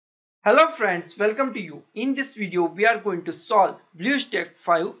Hello friends, welcome to you. In this video, we are going to solve BlueStack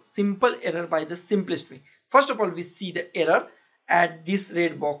 5 simple error by the simplest way. First of all, we see the error at this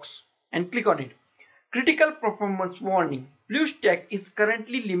red box and click on it. Critical performance warning. BlueStack is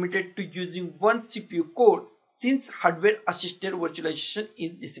currently limited to using one CPU core since hardware assisted virtualization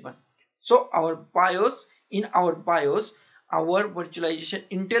is disabled. So in our BIOS, our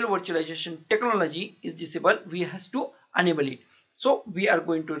Intel virtualization technology is disabled. We have to enable it. So we are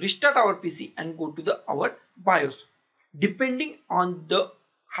going to restart our PC and go to our BIOS. Depending on the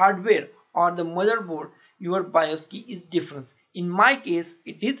hardware or the motherboard, your BIOS key is different. In my case,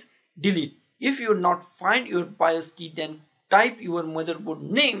 it is delete. If you not find your BIOS key, then type your motherboard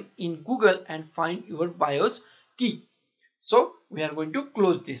name in Google and find your BIOS key. So we are going to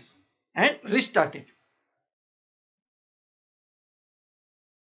close this and restart it.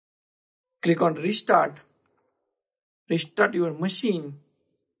 Click on restart. Restart your machine.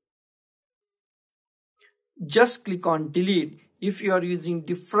 Just click on delete. If you are using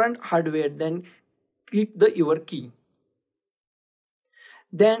different hardware, then click your key.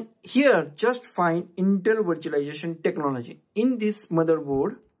 Then here just find Intel virtualization technology. In this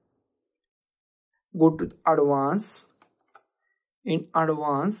motherboard, go to advanced. In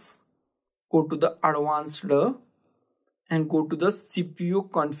advanced, go to the advanced and go to the CPU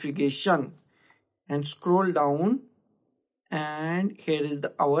configuration and scroll down. And here is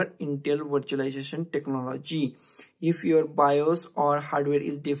our Intel virtualization technology. If your BIOS or hardware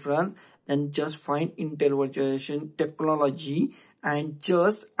is different, then just find Intel virtualization technology and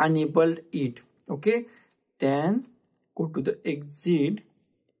just enable it. Okay, then go to the exit,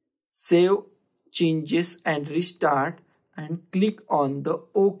 save changes and restart, and click on the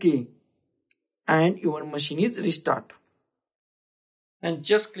OK, and your machine is restart. And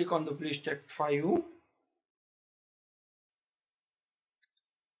just click on the BlueStack 5.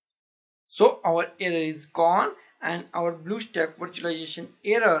 So our error is gone and our BlueStack virtualization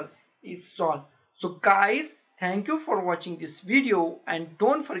error is solved. So guys, thank you for watching this video, and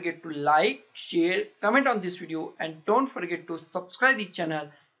don't forget to like, share, comment on this video, and don't forget to subscribe the channel.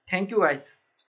 Thank you guys.